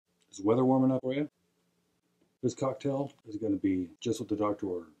the weather warming up for you? This cocktail is going to be just what the doctor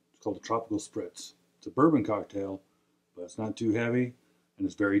ordered. It's called the Tropical Spritz. It's a bourbon cocktail, but it's not too heavy, and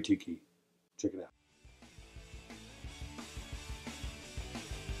it's very tiki. Check it out.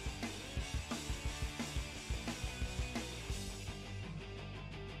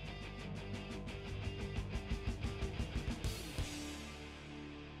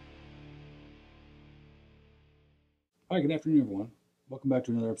 Hi, good afternoon, everyone. Welcome back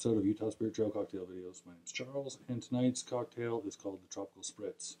to another episode of Utah Spirit Trail Cocktail Videos. My name is Charles, and tonight's cocktail is called the Tropical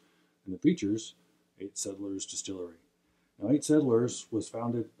Spritz, and it features 8 Settlers Distillery. Now, 8 Settlers was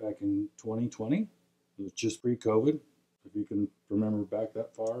founded back in 2020. It was just pre-COVID. If you can remember back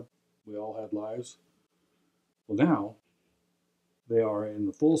that far, we all had lives. Well, now they are in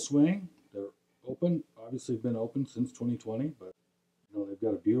the full swing. They're open. Obviously, been open since 2020, but you know, they've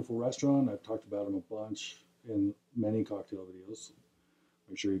got a beautiful restaurant. I've talked about them a bunch in many cocktail videos.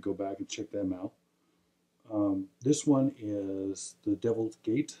 Make sure you go back and check them out. This one is the Devil's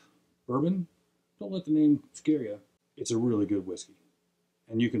Gate Bourbon. Don't let the name scare you. It's a really good whiskey.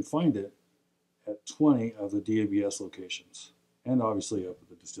 And you can find it at 20 of the DABS locations. And obviously up at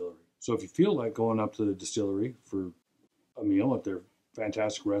the distillery. So if you feel like going up to the distillery for a meal at their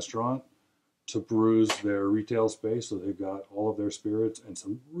fantastic restaurant, to peruse their retail space, so they've got all of their spirits and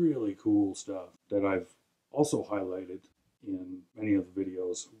some really cool stuff that I've also highlighted in many of the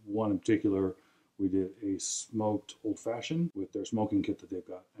videos. One in particular, we did a smoked old-fashioned with their smoking kit that they've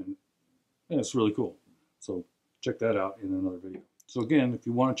got, and it's really cool. So check that out in another video. So again, if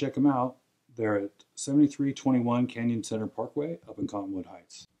you want to check them out, they're at 7321 Canyon Center Parkway up in Cottonwood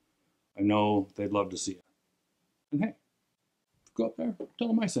Heights. I know they'd love to see you. And hey, go up there, tell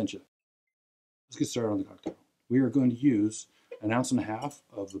them I sent you. Let's get started on the cocktail. We are going to use 1.5 ounces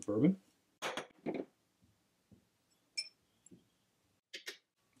of the bourbon.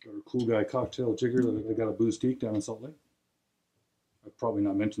 Got our Cool Guy cocktail jigger that I got a Boutique down in Salt Lake. I've probably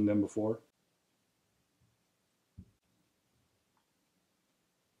not mentioned them before.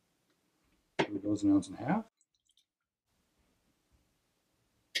 There goes 1.5 ounces.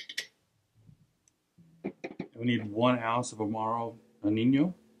 And we need 1 ounce of Amaro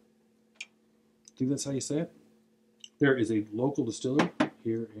Nonino. I think that's how you say it. There is a local distillery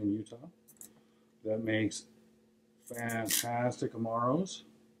here in Utah that makes fantastic Amaros.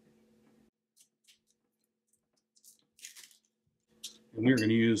 And we're going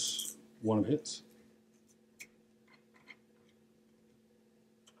to use one of his.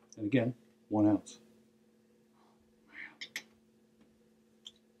 And again, 1 ounce.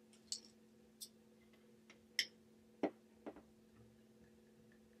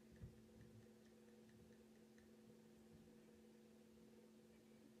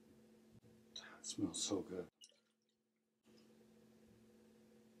 That smells so good.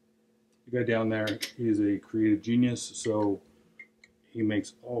 The guy down there is a creative genius, so he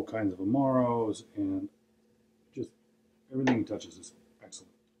makes all kinds of Amaros, and just everything he touches is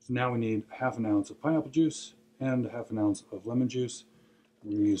excellent. So now we need 1/2 ounce of pineapple juice and 1/2 ounce of lemon juice.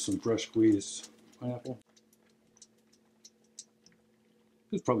 We're going to use some fresh squeezed pineapple.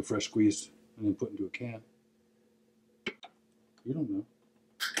 It's probably fresh squeezed and then put into a can. You don't know.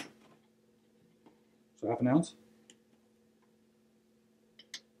 So 1/2 ounce.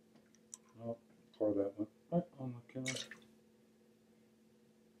 Oh, part of that went right on the can.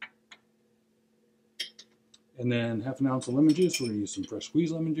 And then 1/2 ounce of lemon juice. We're going to use some fresh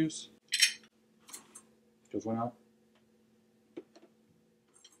squeezed lemon juice. Just went out.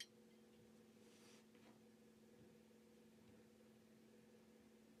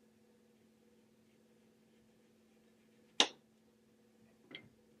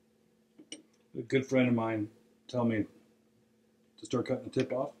 A good friend of mine told me to start cutting the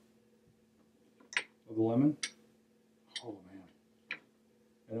tip off of the lemon. Oh man.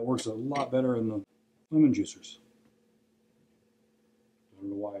 And it works a lot better in the lemon juicers. I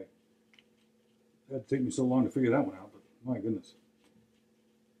don't know why it had to take me so long to figure that one out, but my goodness.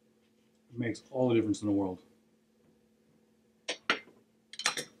 It makes all the difference in the world.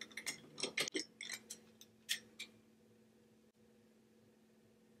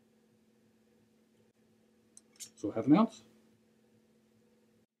 So 1/2 ounce.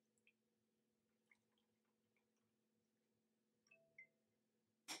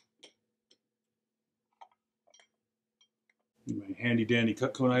 My handy dandy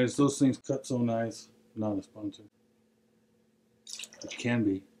Cutco knives. Those things cut so nice. Not a sponsor. Which can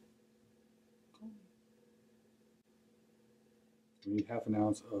be. We need 1/2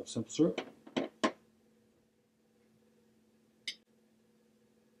 ounce of simple syrup.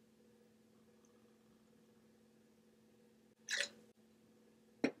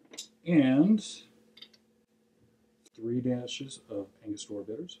 and 3 dashes of Angostura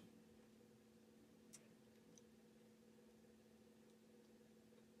bitters,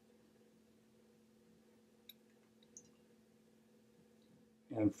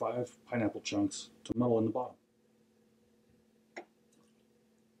 and 5 pineapple chunks to muddle in the bottom.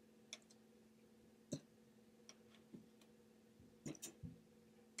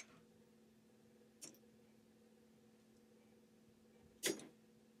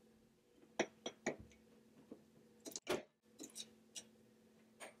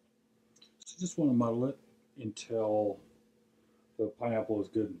 So you just want to muddle it until the pineapple is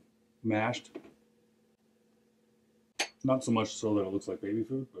good mashed. Not so much so that it looks like baby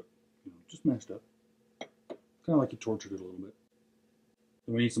food, but just mashed up. Kind of like you tortured it a little bit.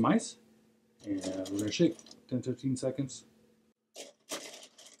 Then we need some ice, and we're going to shake 10-15 seconds.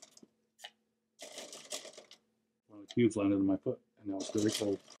 One of the cubes landed on my foot, and now it's very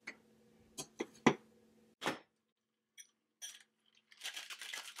cold.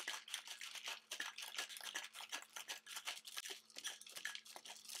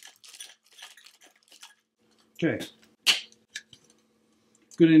 Okay.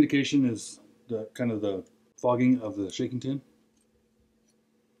 Good indication is the kind of the fogging of the shaking tin.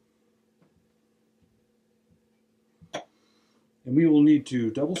 And we will need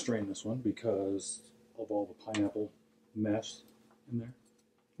to double strain this one because of all the pineapple mess in there.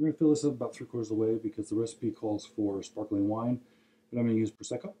 We're going to fill this up about 3/4 of the way because the recipe calls for sparkling wine, but I'm going to use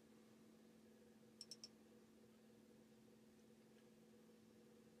Prosecco.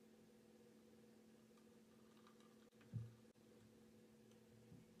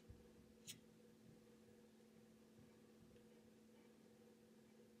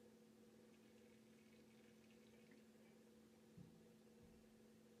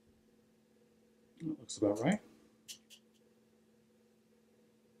 That looks about right.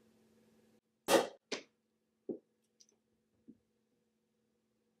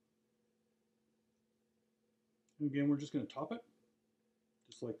 And again, we're just going to top it,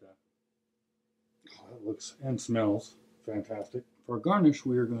 just like that. Oh, that looks and smells fantastic. For our garnish,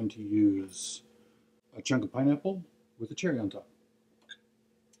 we are going to use a chunk of pineapple with a cherry on top.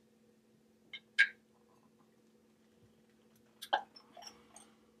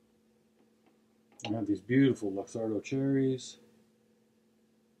 I have these beautiful Luxardo cherries.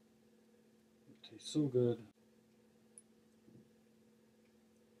 It tastes so good.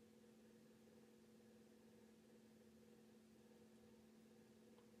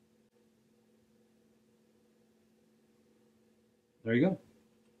 There you go.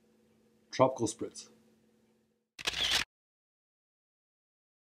 Tropical Spritz.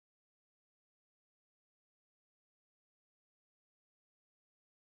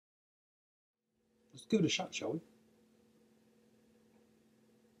 Let's give it a shot, shall we?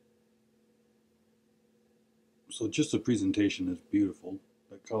 So just the presentation is beautiful.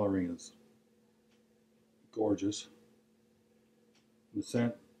 The coloring is gorgeous. The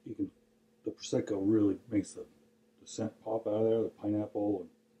scent, the Prosecco really makes the scent pop out of there, the pineapple.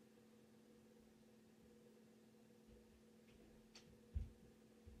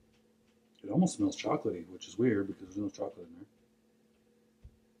 It almost smells chocolatey, which is weird because there's no chocolate in there.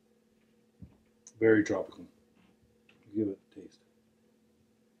 Very tropical. Give it a taste.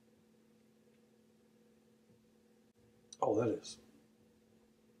 Oh, that is.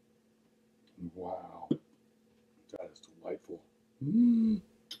 Wow. That is delightful.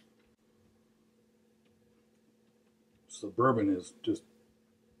 So the bourbon is just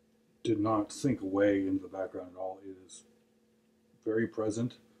did not sink away into the background at all. It is very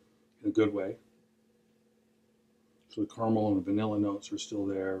present in a good way. So the caramel and the vanilla notes are still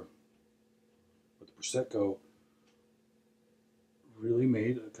there. But the Prosecco really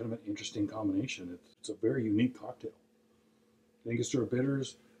made a kind of an interesting combination. It's a very unique cocktail. The Angostura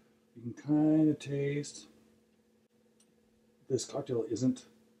bitters, you can kind of taste. This cocktail isn't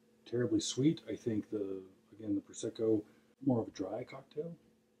terribly sweet. I think the Prosecco, more of a dry cocktail.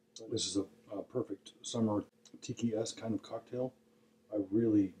 This is a perfect summer tiki-esque kind of cocktail. I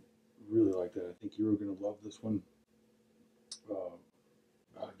really, really like that. I think you're going to love this one.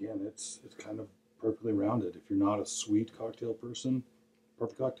 Again, it's kind of perfectly rounded. If you're not a sweet cocktail person,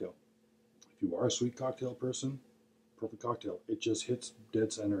 perfect cocktail. If you are a sweet cocktail person, perfect cocktail. It just hits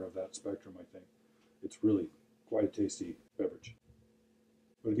dead center of that spectrum, I think. It's really quite a tasty beverage.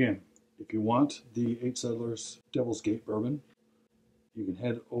 But again, if you want the 8 Settlers Devil's Gate Bourbon, you can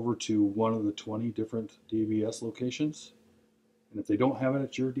head over to one of the 20 different DABS locations. And if they don't have it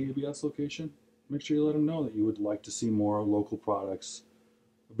at your DABS location, make sure you let them know that you would like to see more local products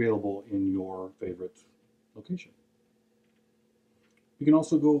available in your favorite location. You can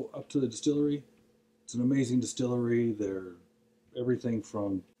also go up to the distillery. It's an amazing distillery. They're everything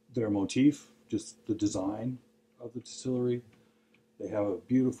from their motif, just the design of the distillery. They have a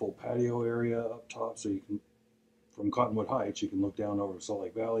beautiful patio area up top, so you can, from Cottonwood Heights, you can look down over Salt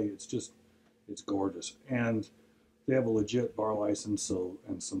Lake Valley. It's gorgeous. And they have a legit bar license,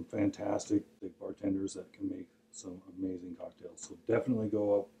 and some fantastic big bartenders that can make some amazing cocktails. So definitely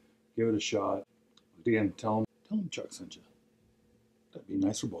go up, give it a shot. Again, tell them Chuck sent you. That'd be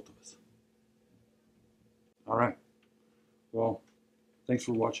nice for both of us. All right. Well, thanks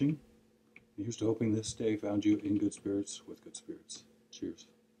for watching. And here's to hoping this day found you in good spirits with good spirits. Cheers.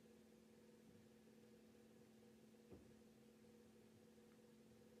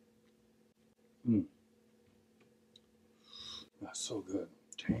 That's so good.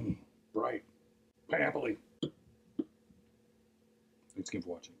 Tangy, bright, pineapple-y. Thanks again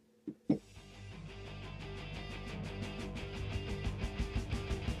for watching.